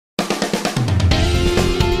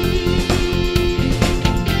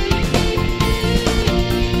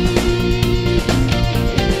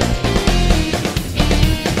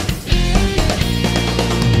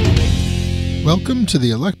Welcome to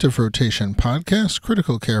the Elective Rotation Podcast,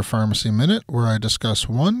 Critical Care Pharmacy Minute, where I discuss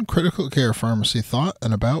one critical care pharmacy thought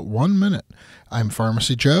in about 1 minute. I'm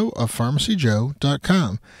Pharmacy Joe of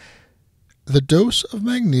PharmacyJoe.com. The dose of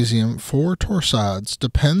magnesium for torsades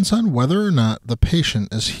depends on whether or not the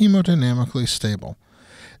patient is hemodynamically stable.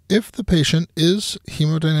 If the patient is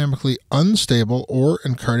hemodynamically unstable or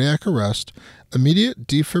in cardiac arrest, immediate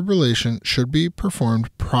defibrillation should be performed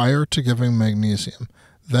prior to giving magnesium.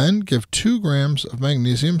 Then give 2 grams of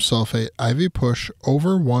magnesium sulfate IV push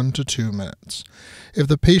over 1 to 2 minutes. If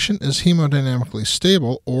the patient is hemodynamically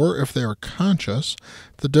stable or if they are conscious,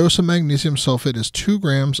 the dose of magnesium sulfate is 2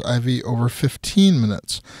 grams IV over 15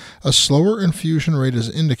 minutes. A slower infusion rate is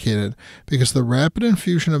indicated because the rapid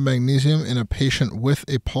infusion of magnesium in a patient with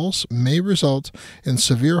a pulse may result in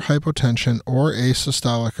severe hypotension or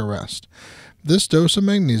asystolic arrest. This dose of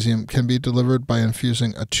magnesium can be delivered by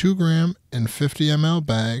infusing a 2 gram in 50 ml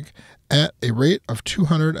bag at a rate of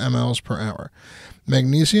 200 mL per hour.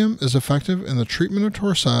 Magnesium is effective in the treatment of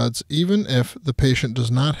torsades even if the patient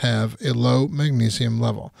does not have a low magnesium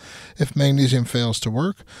level. If magnesium fails to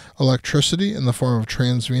work, electricity in the form of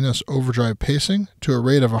transvenous overdrive pacing to a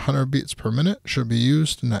rate of 100 beats per minute should be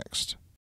used next.